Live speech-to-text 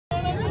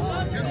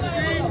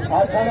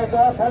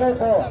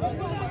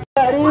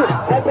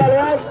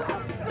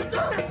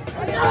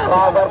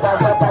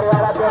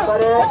परिवार पे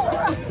करे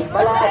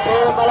मला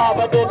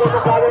बजे के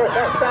मुकाबले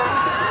सस्ता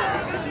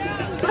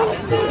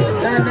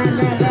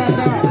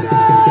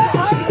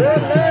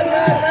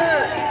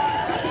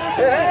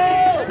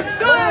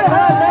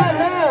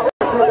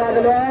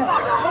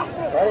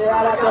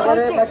परिवार पे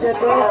करे बच्चे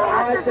तो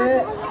आज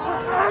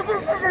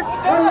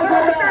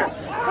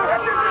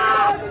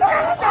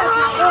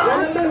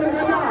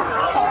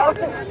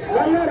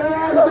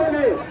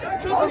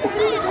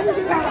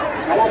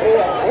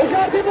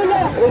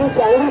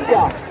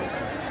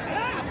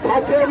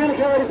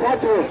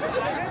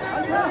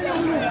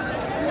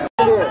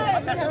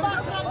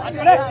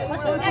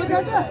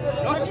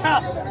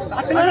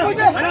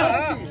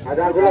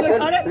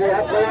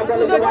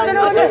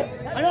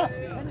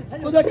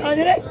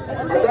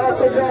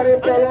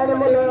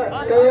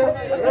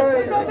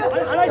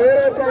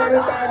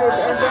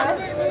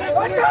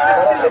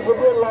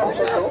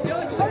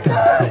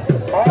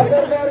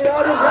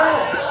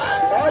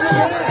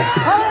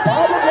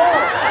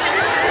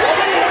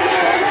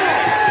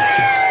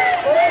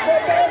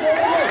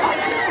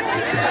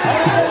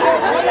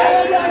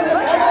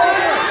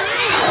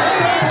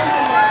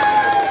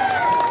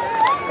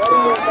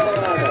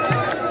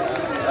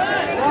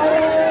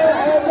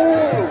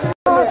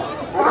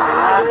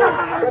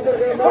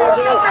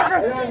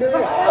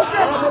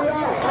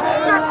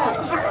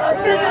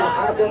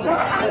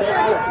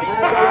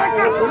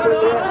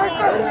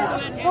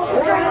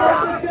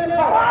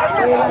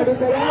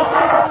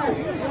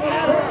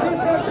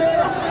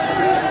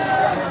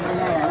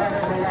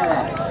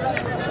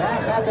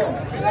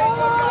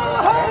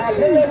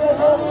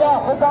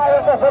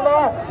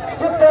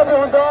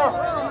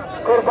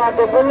कुर्बान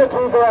तो फुल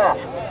ठीक है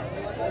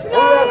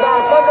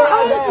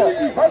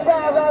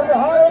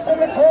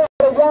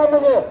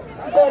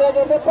तेरे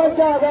जो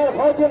 50,000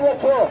 फौजी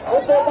रखो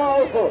उसे ना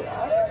हो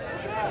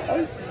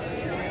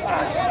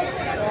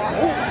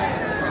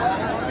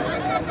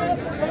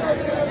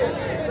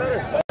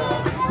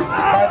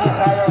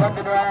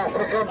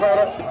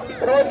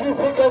रोजी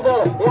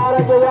सिकंदर यारा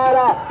जो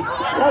यारा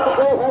सब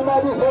को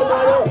हमारी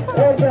सरकारों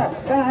और क्या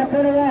कहाँ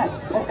करेगा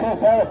मुख्य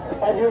से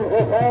अजीब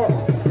के से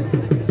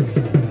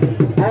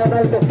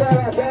आवाज तो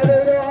सारा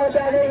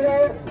जाने लो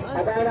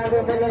हमारा जो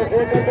मतलब के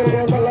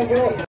मतलब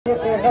जो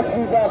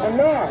नफी का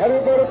बना हरी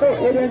बोल तो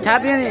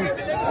छाती नहीं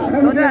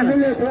उधर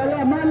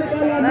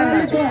ना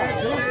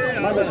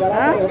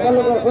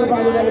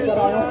कुर्बानी वाले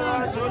कराना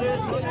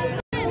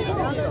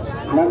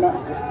ना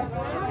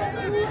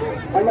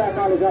अल्लाह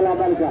मालिक अल्लाह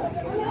मालिक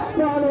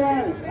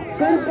नौजवान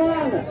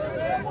सरपंच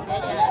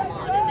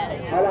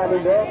अल्लाह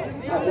दो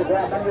आपके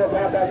द्वारा मंदिर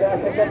प्राप्त किया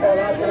सेकंड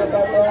बात करता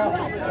है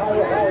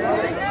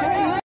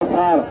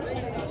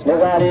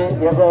लगारी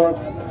ये को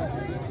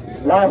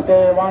लास्ट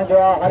वहां जो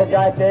हर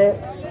जाते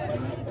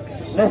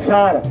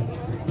निसार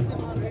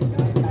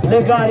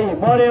लगारी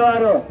मोरे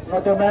वारो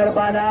तो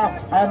मेहरबाना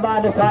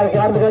अहमान निसार के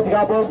अर्ध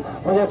का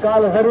मुझे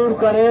कॉल जरूर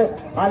करे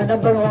और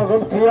नंबर में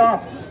गुम थिया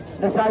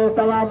निसार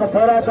तमाम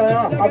मथोरा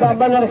कयो अब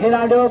मलन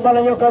खिलाड़ियो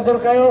मल जो कदर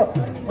कयो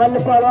मल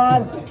पहलवान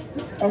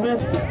उम्मीद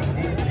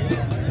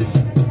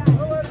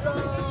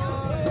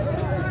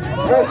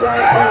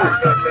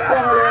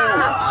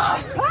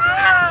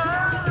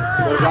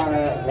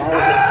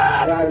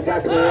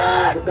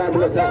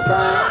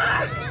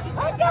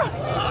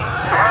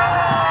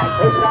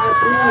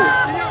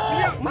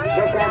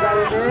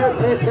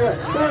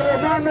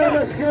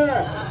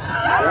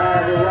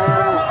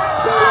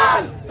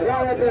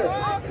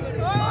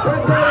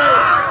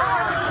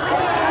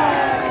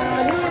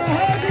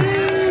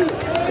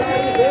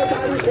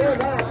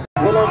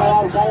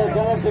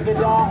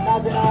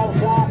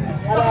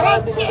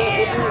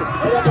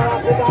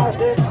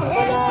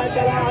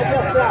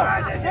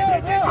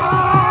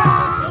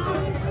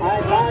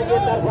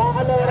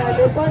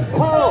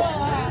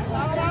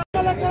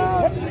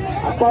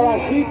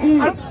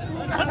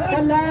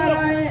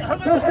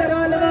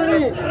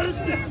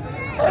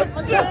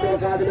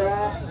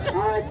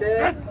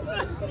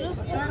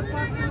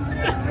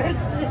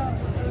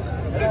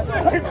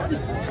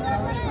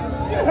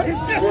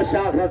वो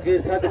शाह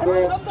फकीर सदको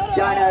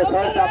जाने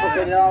सरता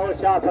मुकना वो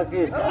शाह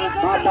फकीर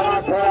माता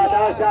थोड़ा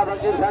दा शाह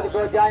फकीर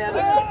सदको जाने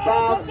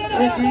बाप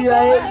सीधी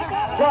है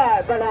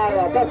वाह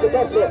बनावा बस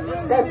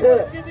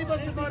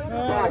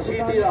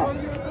सीधी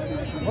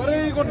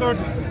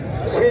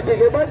सीधी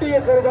के बड़ी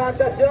कुर्बान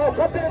दस जो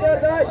फकीर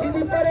करदा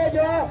सीधी परे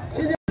जो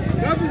सीधी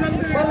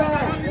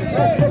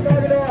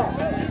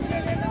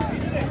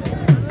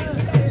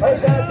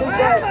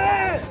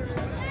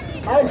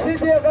और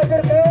सीधी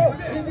अगर को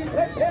सीधी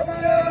छठे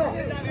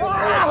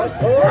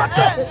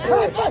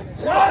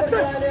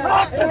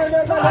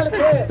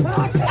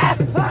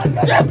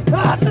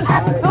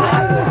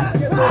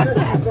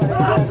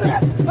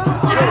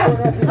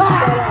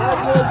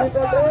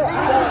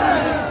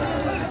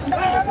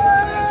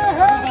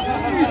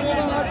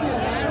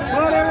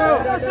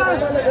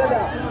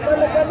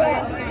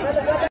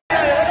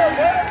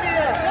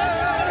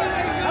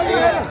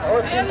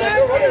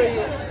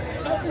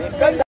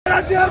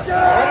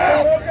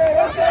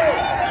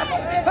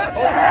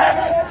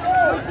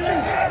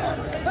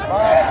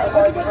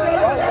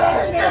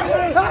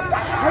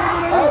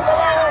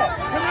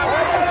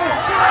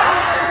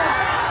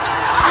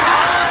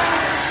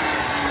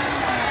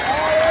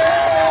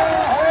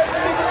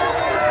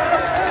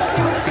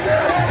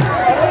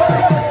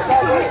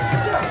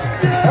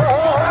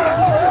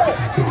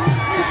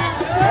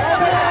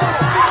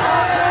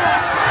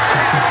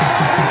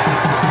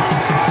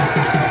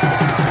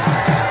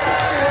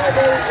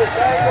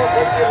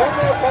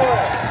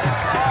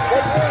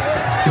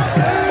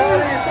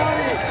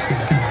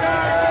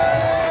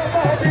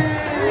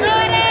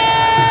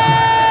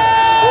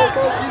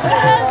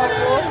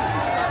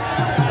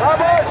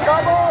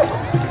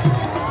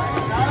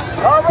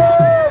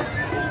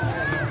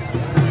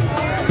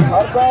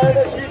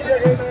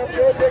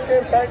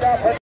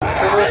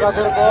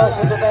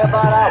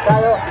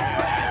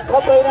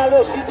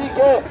सिंधी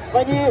के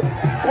वही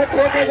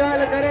छठे के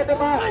गाल करे तो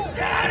मां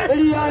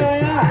मिली आयो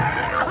या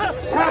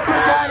शाहपुर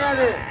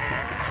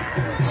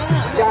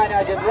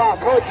जाना जदवा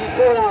फौजी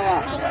सोना वा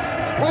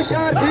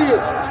होशियार थी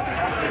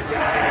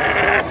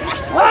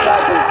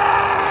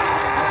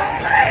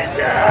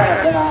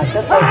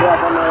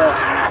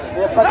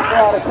ये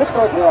पत्थर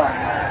खुद हुआ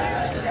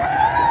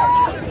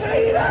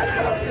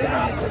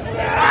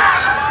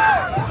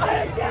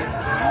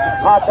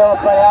हाथों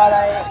पर आ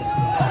रहे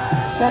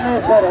समय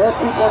पर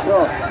होती को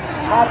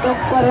हाथों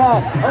पर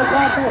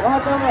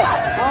हाथों में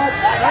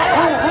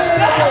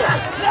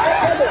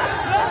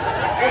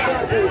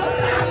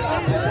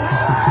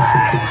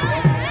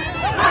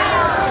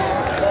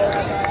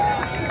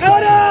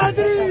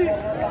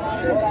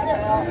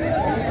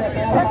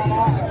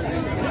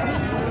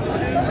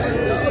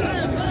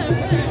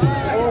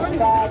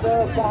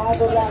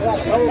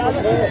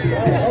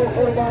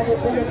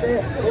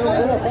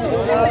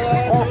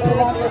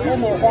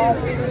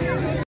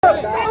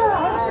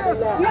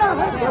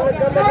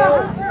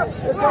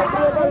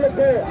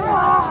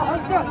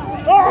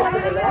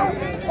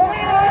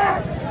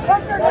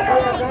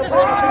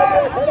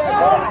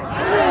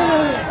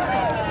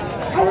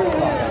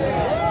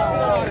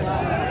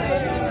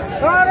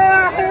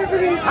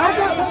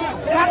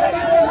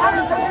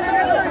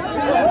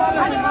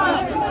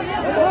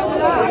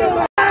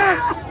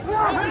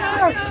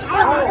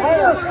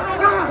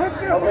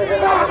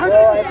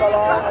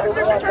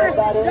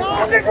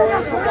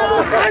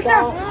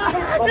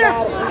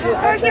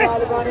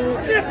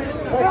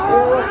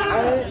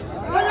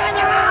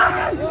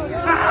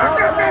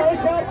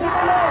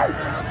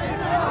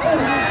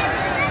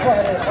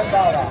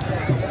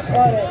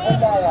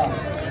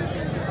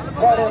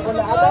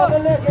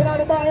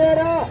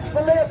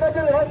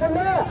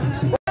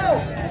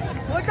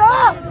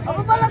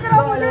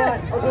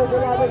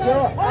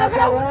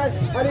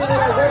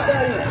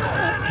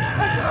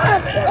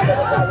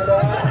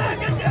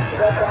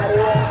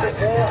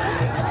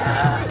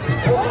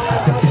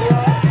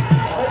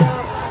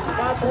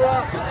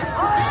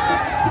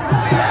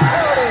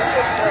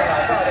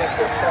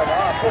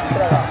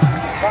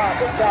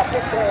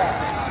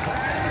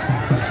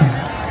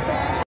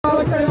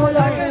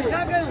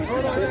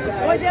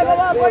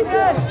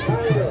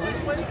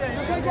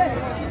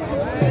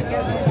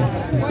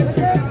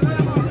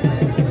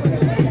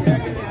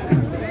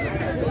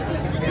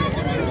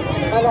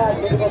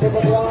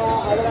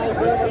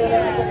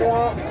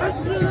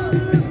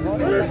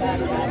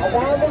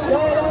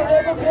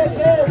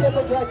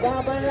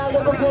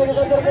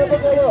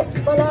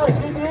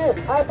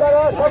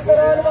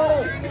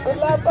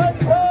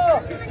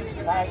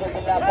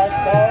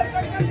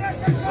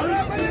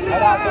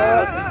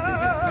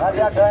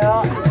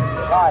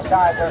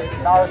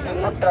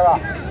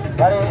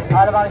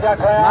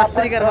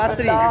मास्टरी कर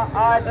मास्टरी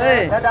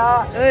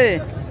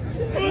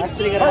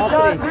मास्टरी कर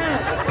मास्टरी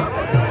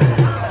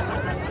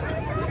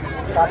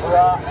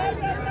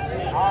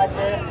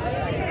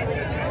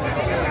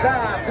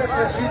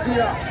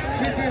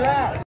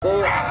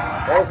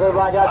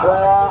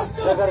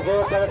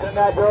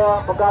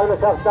मुकाबले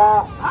सस्ता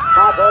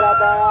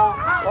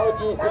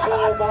फौजी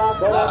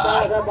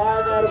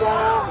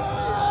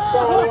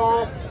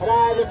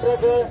राज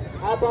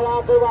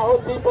बड़ा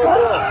होती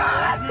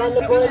कल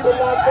कोई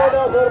जिला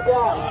 1400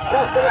 रुपया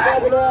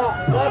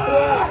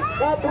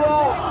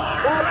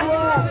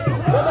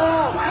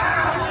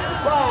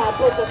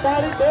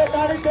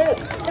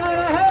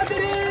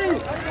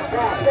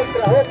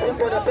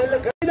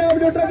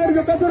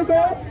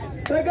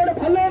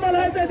फलो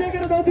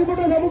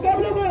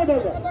मुकाबलो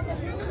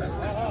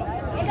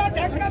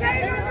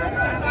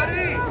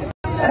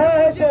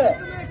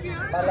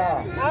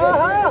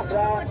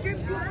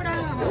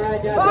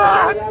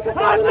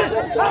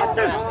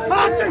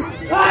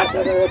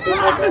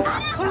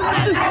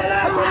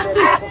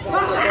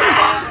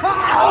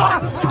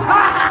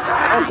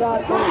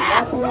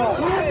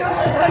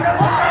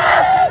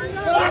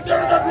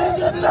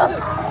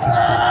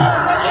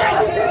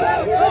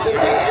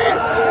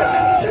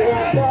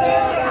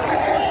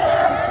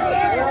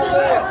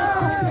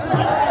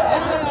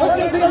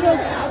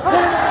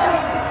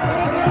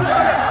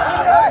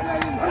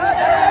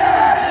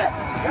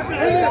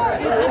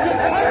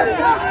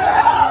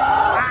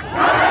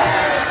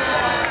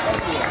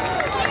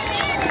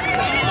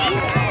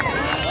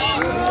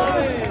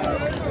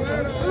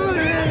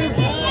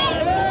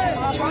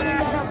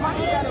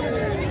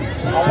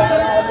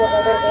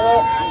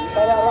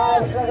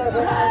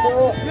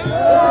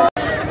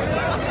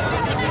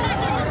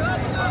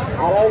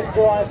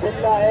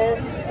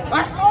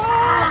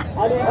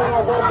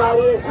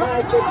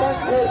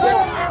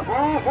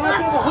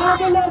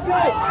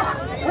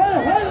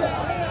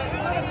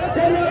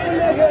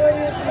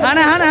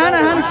हाना हाना हाना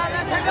हाना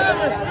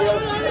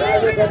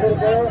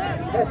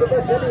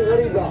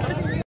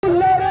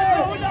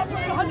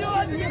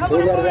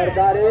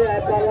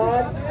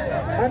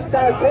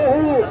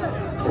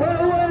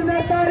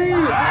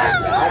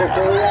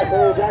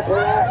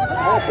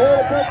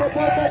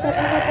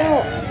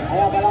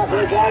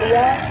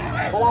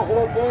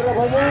Malakhro por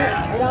bhaje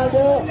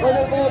mirando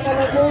bhaje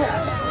ko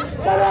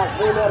tala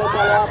khuler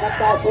tala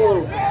matasu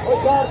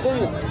ujarti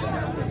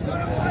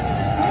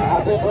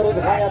ase pore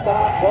dikhaya ta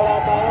thora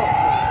ta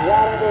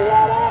yara de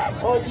yara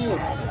hoji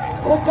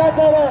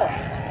khukadar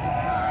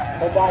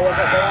hidayat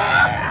kara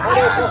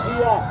ore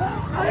khufiya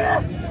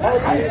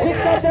hoji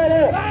khukadar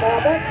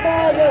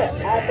tabandaj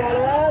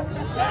atalat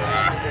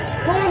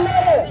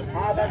khuler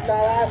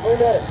adandaya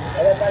khuler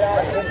ore tala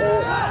khundu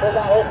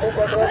toda ho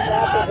khukadar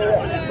ta to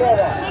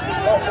toda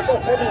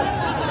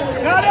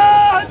Garo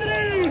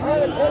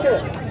Hadri!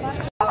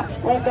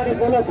 Kontari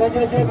bolo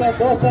khoje je me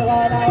dost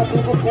gana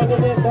suku khoje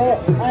de to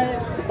ai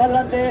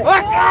balande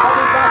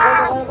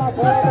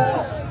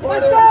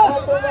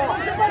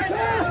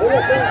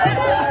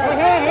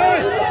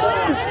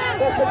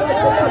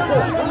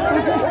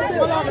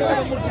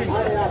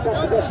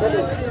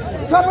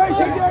Sabai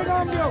shege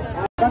naam deo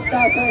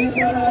Kanta sahi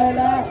bola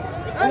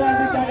ala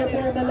bichare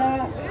Mela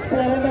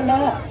Mela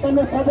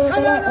tonu khabo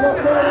kala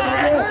khode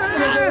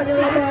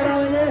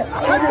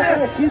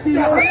Sindhi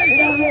ho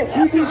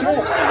Sindhi hai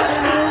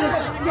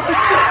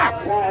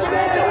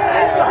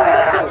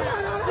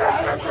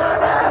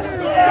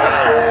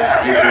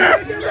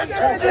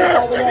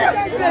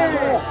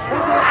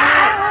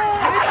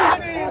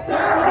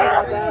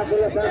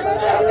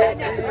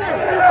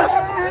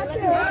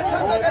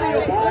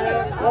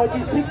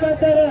Hoji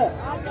sikandar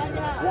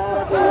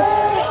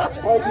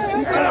hoji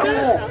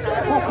sikandar